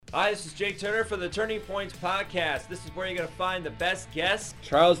Hi, this is Jake Turner for the Turning Points Podcast. This is where you're going to find the best guests.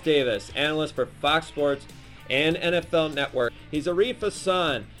 Charles Davis, analyst for Fox Sports and NFL Network. He's Arifa's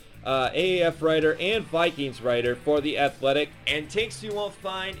son, AAF writer and Vikings writer for The Athletic, and takes you won't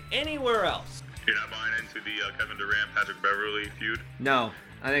find anywhere else. You're not buying into the Kevin Durant, Patrick Beverley feud? No,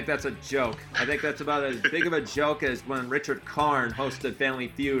 I think that's a joke. I think that's about as big of a joke as when Richard Karn hosted Family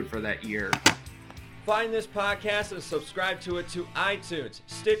Feud for that year. Find this podcast and subscribe to it to iTunes,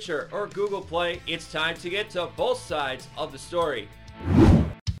 Stitcher, or Google Play. It's time to get to both sides of the story.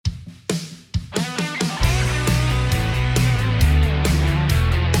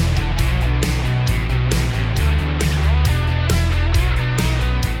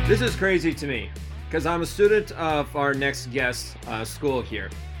 This is crazy to me because I'm a student of our next guest school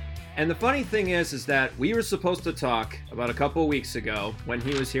here. And the funny thing is that we were supposed to talk about a couple weeks ago when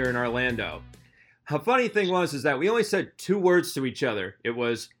he was here in Orlando. The funny thing was that we only said two words to each other. It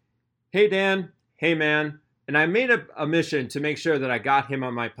was, "Hey Dan, hey man," and I made a mission to make sure that I got him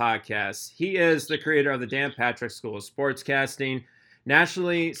on my podcast. He is the creator of the Dan Patrick School of Sportscasting,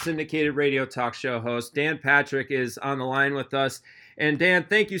 nationally syndicated radio talk show host. Dan Patrick is on the line with us. And Dan,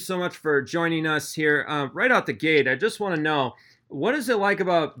 thank you so much for joining us here. Right out the gate, I just want to know, what is it like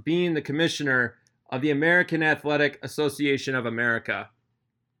about being the commissioner of the American Athletic Association of America?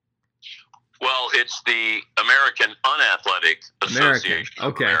 Well, it's the American Unathletic Association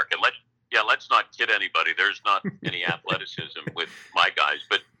of America. Let's not kid anybody. There's not any athleticism with my guys.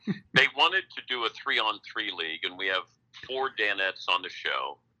 But they wanted to do a 3-on-3 league, and we have 4 Danettes on the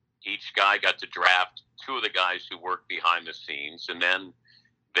show. Each guy got to draft 2 of the guys who work behind the scenes, and then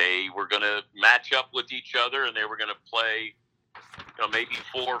they were going to match up with each other, and they were going to play maybe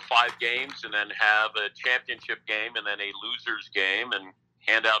 4 or 5 games, and then have a championship game, and then a loser's game, and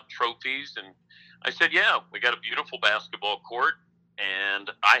hand out trophies. And I said, yeah, we got a beautiful basketball court,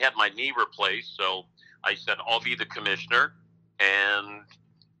 and I had my knee replaced, so I said, I'll be the commissioner. And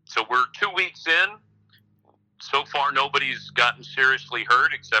so we're 2 weeks in. So far, nobody's gotten seriously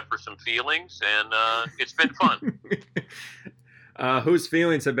hurt except for some feelings, and it's been fun. Whose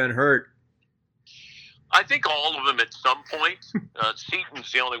feelings have been hurt? I think all of them at some point.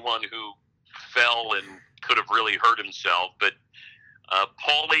 Seaton's the only one who fell and could have really hurt himself, but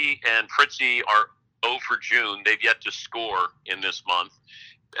Paulie and Fritzy are 0 for June. They've yet to score in this month.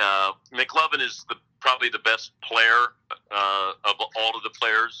 McLovin is probably the best player of all of the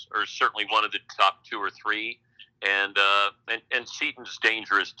players, or certainly one of the top 2 or 3. And Seaton's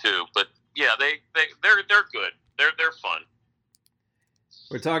dangerous too. But yeah, they're good. They're fun.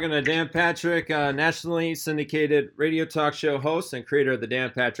 We're talking to Dan Patrick, nationally syndicated radio talk show host and creator of the Dan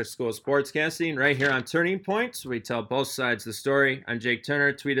Patrick School of Sportscasting, right here on Turning Points. We tell both sides of the story. I'm Jake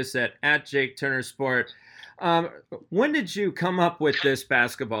Turner. Tweet us at @JakeTurnerSport. When did you come up with this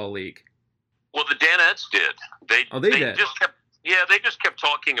basketball league? Well, the Danettes did. They did. They just kept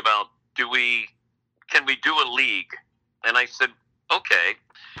talking about, can we do a league? And I said, okay.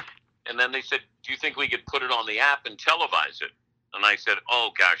 And then they said, do you think we could put it on the app and televise it? And I said,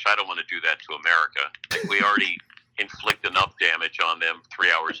 oh, gosh, I don't want to do that to America. Like, we already inflict enough damage on them 3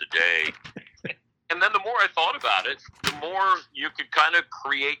 hours a day. And then the more I thought about it, the more you could kind of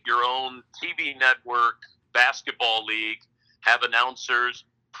create your own TV network, basketball league, have announcers,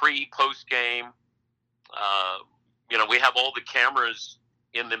 post game. We have all the cameras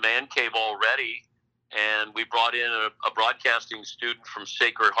in the man cave already. And we brought in a broadcasting student from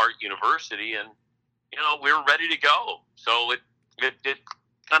Sacred Heart University, and, we were ready to go. So it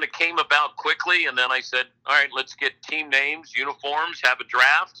kind of came about quickly, and then I said, all right, let's get team names, uniforms, have a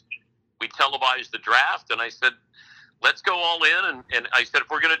draft. We televised the draft, and I said, let's go all in. And I said, if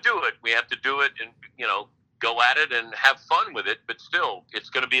we're going to do it, we have to do it and, go at it and have fun with it. But still, it's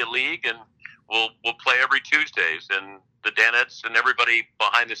going to be a league, and we'll play every Tuesdays. And the Danettes and everybody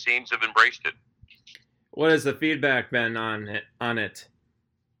behind the scenes have embraced it. What has the feedback been on it?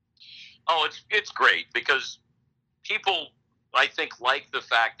 Oh, it's great because people, I think, like the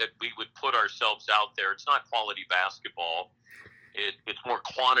fact that we would put ourselves out there. It's not quality basketball. It's more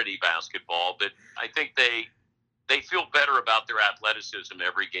quantity basketball, but I think they feel better about their athleticism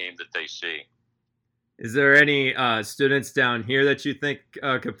every game that they see. Is there any students down here that you think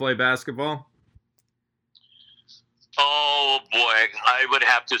could play basketball? Oh, boy, I would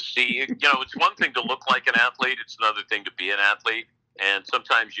have to see. It's one thing to look like an athlete. It's another thing to be an athlete. And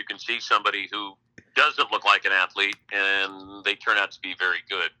sometimes you can see somebody who doesn't look like an athlete, and they turn out to be very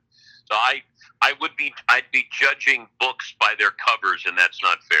good. So I'd be judging books by their covers, and that's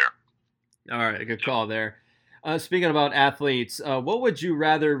not fair. All right, good call there. Speaking about athletes, what would you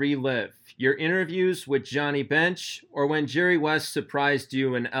rather relive? your interviews with Johnny Bench, or when Jerry West surprised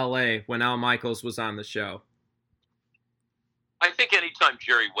you in L.A. when Al Michaels was on the show? I think anytime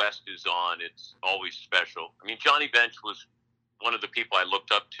Jerry West is on, it's always special. I mean, Johnny Bench was one of the people I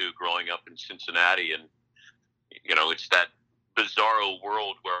looked up to growing up in Cincinnati, and it's that bizarro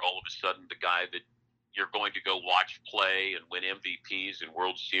world where all of a sudden the guy that you're going to go watch play and win MVPs and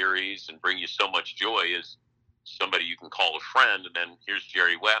World Series and bring you so much joy is somebody you can call a friend. And then here's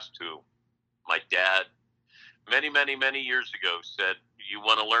Jerry West, who my dad many, many, many years ago said, you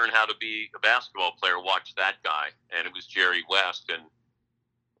want to learn how to be a basketball player, watch that guy. And it was Jerry West. And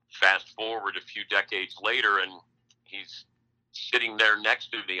fast forward a few decades later, and he's sitting there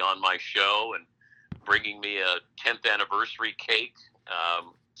next to me on my show and bringing me a 10th anniversary cake.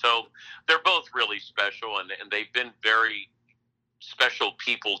 So they're both really special, and they've been very special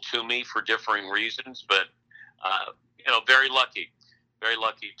people to me for differing reasons, but, very lucky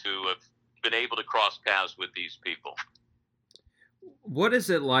to have been able to cross paths with these people. What is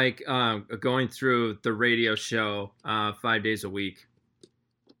it like going through the radio show 5 days a week?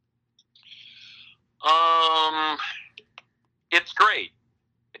 It's great.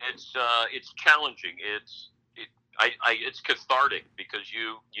 It's challenging. It's cathartic because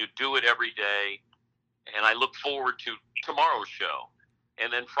you do it every day, and I look forward to tomorrow's show,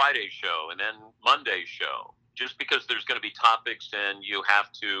 and then Friday's show, and then Monday's show, just because there's going to be topics, and you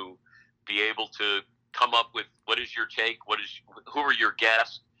have to be able to come up with what is your take, who are your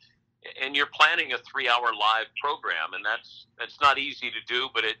guests, and you're planning a 3-hour live program, and that's not easy to do,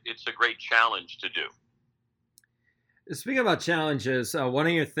 but it's a great challenge to do. Speaking about challenges, one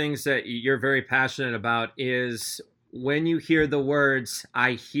of your things that you're very passionate about is when you hear the words,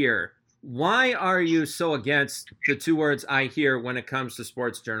 I hear. Why are you so against the two words, I hear, when it comes to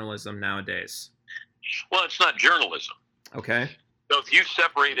sports journalism nowadays? Well, it's not journalism. Okay. So if you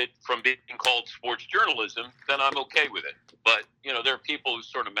separate it from being called sports journalism, then I'm okay with it. But, there are people who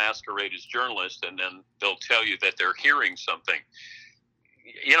sort of masquerade as journalists, and then they'll tell you that they're hearing something.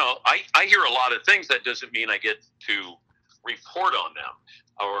 I hear a lot of things. That doesn't mean I get to report on them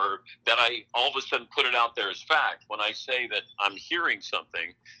or that I all of a sudden put it out there as fact. When I say that I'm hearing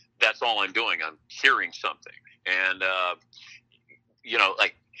something, that's all I'm doing. I'm hearing something. And,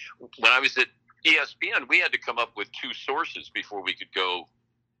 like when I was at ESPN, we had to come up with 2 sources before we could go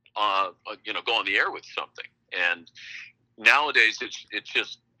on the air with something. And nowadays it's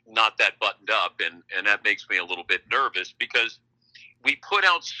just not that buttoned up. And that makes me a little bit nervous because we put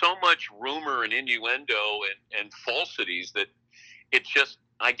out so much rumor and innuendo and falsities that it just,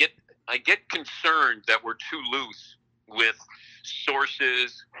 I get concerned that we're too loose with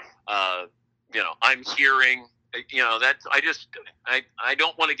sources. I'm hearing, that I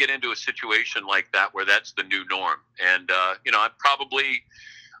don't want to get into a situation like that where that's the new norm. And, I'm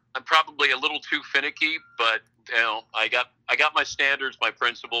probably a little too finicky, but I got my standards, my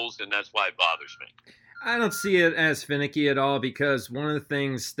principles, and that's why it bothers me. I don't see it as finicky at all because one of the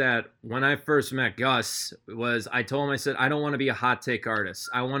things that when I first met Gus was I told him, I said, I don't want to be a hot take artist.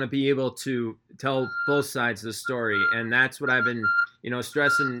 I want to be able to tell both sides of the story. And that's what I've been,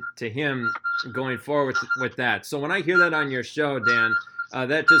 stressing to him going forward with that. So when I hear that on your show, Dan,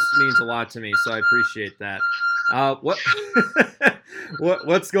 that just means a lot to me. So I appreciate that.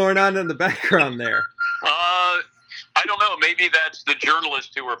 What's going on in the background there? I don't know. Maybe that's the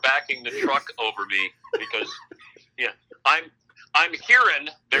journalists who are backing the truck over me because, I'm hearing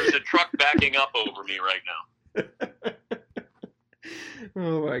there's a truck backing up over me right now.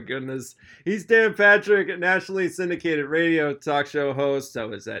 Oh my goodness. He's Dan Patrick, a nationally syndicated radio talk show host. I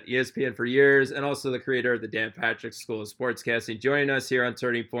was at ESPN for years and also the creator of the Dan Patrick School of Sportscasting. Joining us here on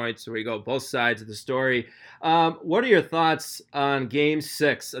Turning Points, where we go both sides of the story. What are your thoughts on Game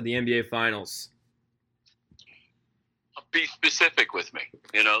 6 of the NBA Finals? Be specific with me.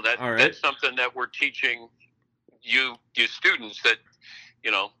 Right. That's something that we're teaching you students that,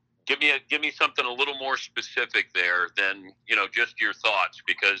 give me something a little more specific there than, just your thoughts,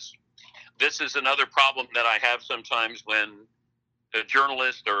 because this is another problem that I have sometimes when a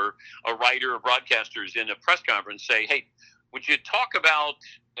journalist or a writer or broadcaster is in a press conference say, hey, would you talk about,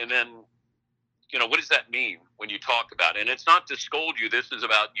 and then, what does that mean when you talk about it? And it's not to scold you. This is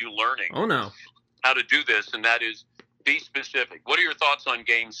about you learning how to do this. And that is, be specific. What are your thoughts on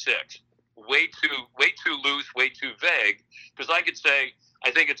Game 6? Way too loose, way too vague. Because I could say,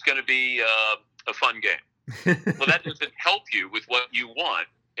 I think it's going to be a fun game. Well, that doesn't help you with what you want.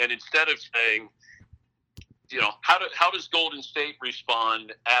 And instead of saying, how does Golden State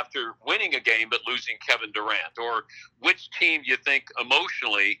respond after winning a game but losing Kevin Durant? Or which team do you think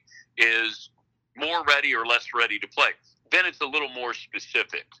emotionally is more ready or less ready to play? Then it's a little more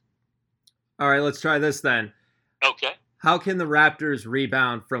specific. All right, let's try this then. Okay. How can the Raptors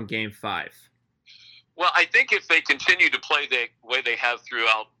rebound from Game 5? Well, I think if they continue to play the way they have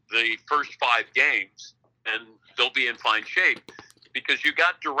throughout the first 5 games, and they'll be in fine shape, because you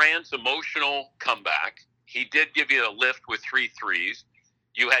got Durant's emotional comeback. He did give you a lift with 3 threes.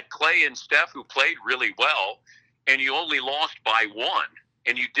 You had Clay and Steph who played really well, and you only lost by 1,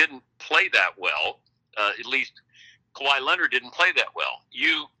 and you didn't play that well. At least Kawhi Leonard didn't play that well.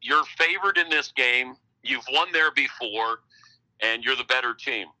 You're favored in this game. You've won there before, and you're the better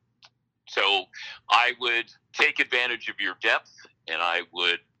team. So I would take advantage of your depth, and I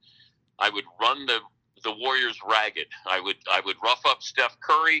would run the Warriors ragged. I would rough up Steph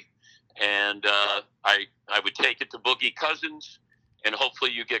Curry, and I would take it to Boogie Cousins, and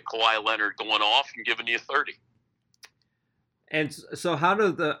hopefully you get Kawhi Leonard going off and giving you 30. And so how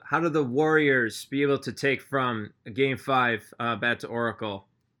do the Warriors be able to take from Game 5 back to Oracle?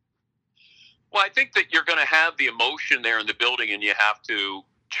 Well, I think that you're going to have the emotion there in the building, and you have to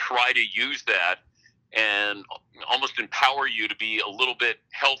try to use that and almost empower you to be a little bit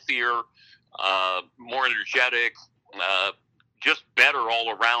healthier, more energetic, just better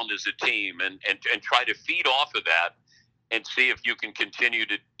all around as a team, and try to feed off of that and see if you can continue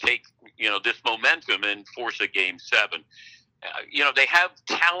to take, this momentum and force a Game 7. They have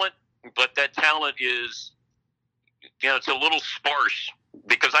talent, but that talent is, it's a little sparse,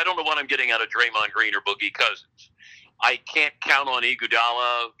 because I don't know what I'm getting out of Draymond Green or Boogie Cousins. I can't count on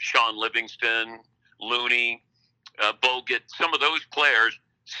Iguodala, Sean Livingston, Looney, Bogut, some of those players.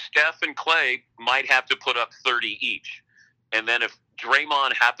 Steph and Clay might have to put up 30 each. And then if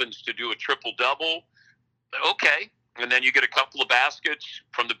Draymond happens to do a triple-double, okay. And then you get a couple of baskets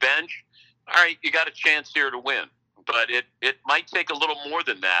from the bench. All right, you got a chance here to win. But it might take a little more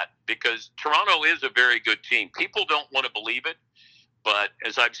than that, because Toronto is a very good team. People don't want to believe it, but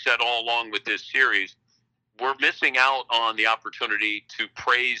as I've said all along with this series, we're missing out on the opportunity to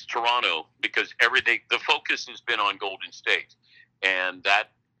praise Toronto, because the focus has been on Golden State. And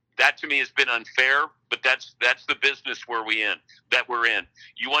that to me has been unfair, but that's the business we're in.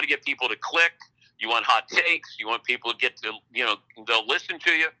 You want to get people to click. You want hot takes. You want people to get to, they'll listen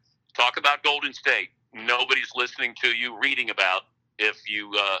to you. Talk about Golden State. Nobody's listening to you, reading about if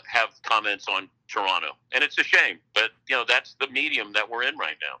you have comments on Toronto. And it's a shame, but, that's the medium that we're in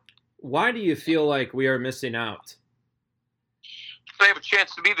right now. Why do you feel like we are missing out? They have a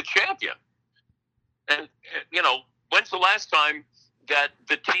chance to be the champion. And, when's the last time that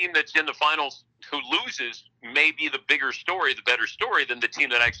the team that's in the finals who loses may be the bigger story, the better story, than the team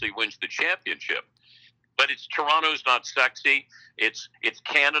that actually wins the championship? But it's Toronto's not sexy. It's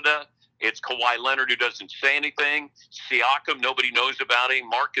Canada. It's Kawhi Leonard, who doesn't say anything. Siakam, nobody knows about him.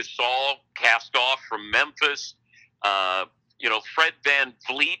 Marc Gasol, cast off from Memphis. Fred Van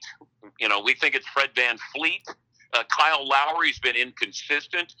Vliet. We think it's Fred Van Fleet. Kyle Lowry's been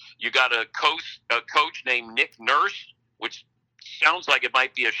inconsistent. You got a coach named Nick Nurse, which sounds like it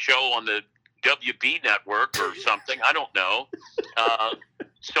might be a show on the WB network or something. I don't know.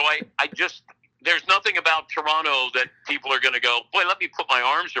 So I just... There's nothing about Toronto that people are going to go, boy, let me put my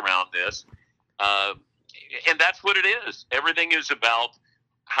arms around this. And that's what it is. Everything is about,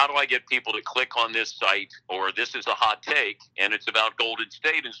 how do I get people to click on this site, or this is a hot take, and it's about Golden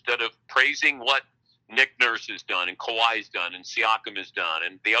State, instead of praising what Nick Nurse has done and Kawhi's done and Siakam has done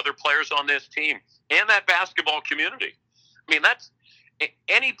and the other players on this team and that basketball community. I mean, that's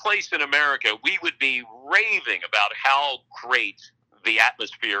any place in America, we would be raving about how great the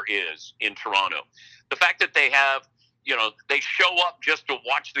atmosphere is in Toronto. The fact that they have, they show up just to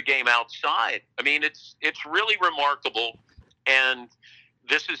watch the game outside. I mean, it's really remarkable. And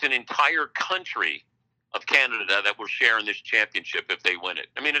this is an entire country of Canada that will share in this championship if they win it.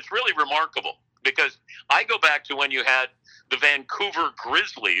 I mean, it's really remarkable, because I go back to when you had the Vancouver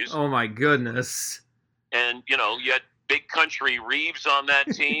Grizzlies. Oh my goodness. And, you had Big Country Reeves on that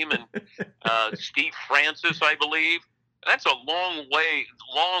team, and Steve Francis, I believe. That's a long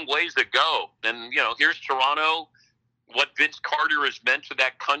ways to go. And, here's Toronto, what Vince Carter has meant to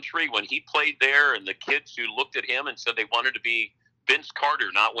that country when he played there, and the kids who looked at him and said they wanted to be Vince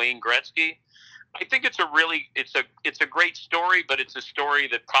Carter, not Wayne Gretzky. I think it's a great story, but it's a story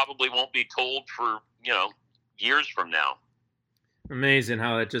that probably won't be told for, years from now. Amazing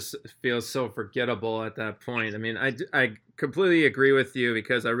how it just feels so forgettable at that point. I mean, I completely agree with you,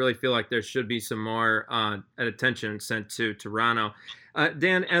 because I really feel like there should be some more attention sent to Toronto.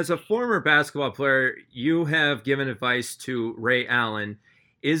 Dan, as a former basketball player, you have given advice to Ray Allen.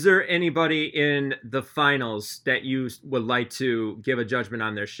 Is there anybody in the finals that you would like to give a judgment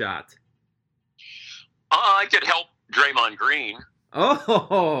on their shot? I could help Draymond Green.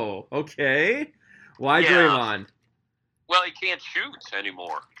 Oh, okay. Why Draymond? Well, he can't shoot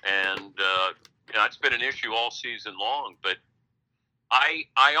anymore, and it's been an issue all season long. But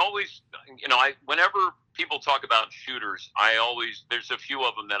I always, whenever people talk about shooters, there's a few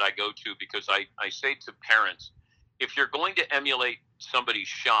of them that I go to because I say to parents, if you're going to emulate somebody's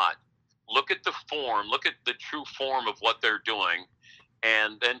shot, look at the form, look at the true form of what they're doing,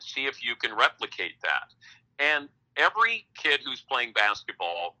 and then see if you can replicate that. And every kid who's playing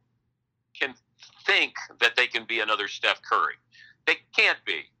basketball can think that they can be another Steph Curry. They can't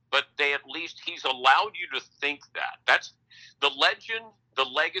be, but he's allowed you to think that. That's the legend, the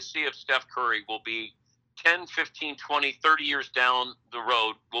legacy of Steph Curry will be 10, 15, 20, 30 years down the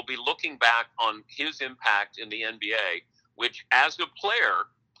road. We'll be looking back on his impact in the NBA, which as a player,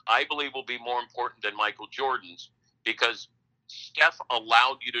 I believe will be more important than Michael Jordan's, because Steph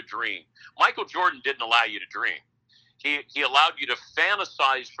allowed you to dream. Michael Jordan didn't allow you to dream. He allowed you to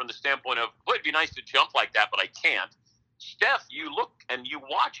fantasize from the standpoint of, boy, it'd be nice to jump like that, but I can't. Steph, you look and you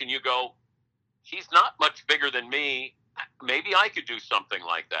watch and you go, he's not much bigger than me. Maybe I could do something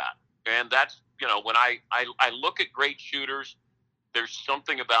like that. And that's, when I look at great shooters, there's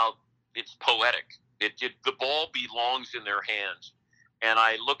something about, it's poetic. The ball belongs in their hands. And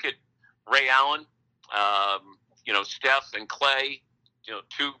I look at Ray Allen, Steph and Clay,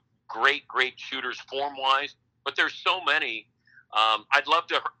 two great shooters form-wise. But there's so many. I'd love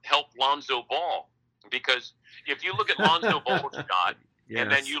to help Lonzo Ball, because if you look at Lonzo Ball's shot, yes,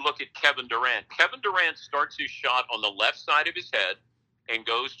 and then you look at Kevin Durant starts his shot on the left side of his head and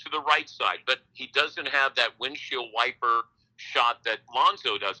goes to the right side, but he doesn't have that windshield wiper shot that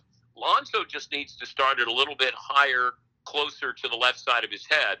Lonzo does. Lonzo just needs to start it a little bit higher, closer to the left side of his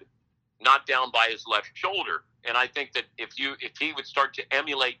head, not down by his left shoulder. And I think that if he would start to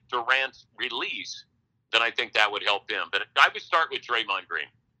emulate Durant's release, then I think that would help him. But I would start with Draymond Green.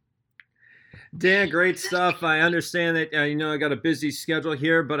 Dan, great stuff. I understand that, I got a busy schedule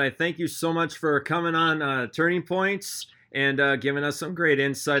here, but I thank you so much for coming on Turning Points and giving us some great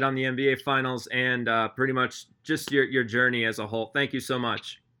insight on the NBA Finals and pretty much just your journey as a whole. Thank you so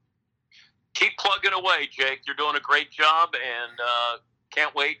much. Keep plugging away, Jake. You're doing a great job, and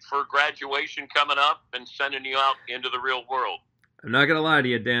can't wait for graduation coming up and sending you out into the real world. I'm not going to lie to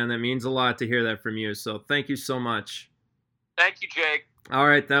you, Dan. That means a lot to hear that from you. So thank you so much. Thank you, Jake. All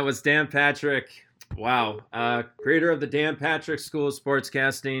right. That was Dan Patrick. Wow. Creator of the Dan Patrick School of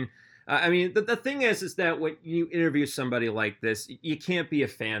Sportscasting. The thing is that when you interview somebody like this, you can't be a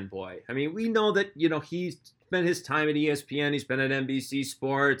fanboy. I mean, we know that, he's spent his time at ESPN. He's been at NBC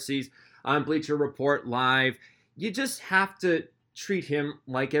Sports. He's on Bleacher Report Live. You just have to treat him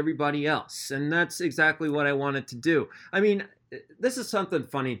like everybody else. And that's exactly what I wanted to do. I mean, this is something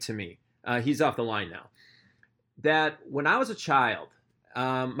funny to me. He's off the line now. That when I was a child,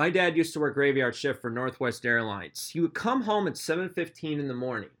 my dad used to work graveyard shift for Northwest Airlines. He would come home at 7:15 in the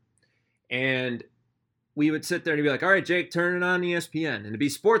morning, and we would sit there and he'd be like, all right, Jake, turn it on ESPN. And it'd be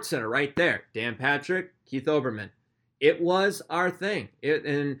Sports Center right there. Dan Patrick, Keith Olbermann. It was our thing.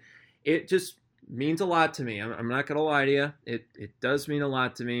 It just means a lot to me. I'm not going to lie to you. It does mean a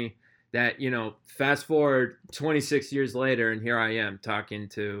lot to me. That, fast forward 26 years later, and here I am talking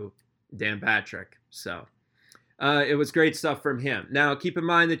to Dan Patrick. So it was great stuff from him. Now, keep in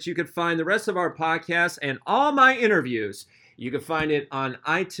mind that you can find the rest of our podcast and all my interviews. You can find it on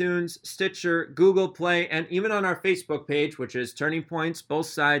iTunes, Stitcher, Google Play, and even on our Facebook page, which is Turning Points, Both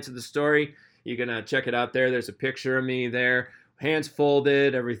Sides of the Story. You can check it out there. There's a picture of me there. Hands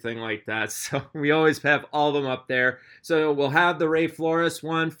folded, everything like that. So we always have all of them up there. So we'll have the Ray Flores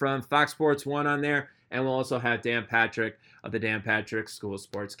one from Fox Sports 1 on there. And we'll also have Dan Patrick of the Dan Patrick School of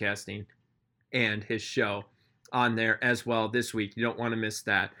Sportscasting and his show on there as well this week. You don't want to miss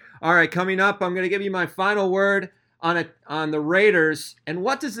that. All right, coming up, I'm going to give you my final word on the Raiders. And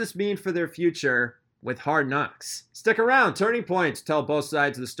what does this mean for their future with Hard Knocks? Stick around. Turning Points, tell both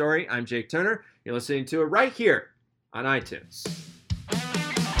sides of the story. I'm Jake Turner. You're listening to it right here on iTunes.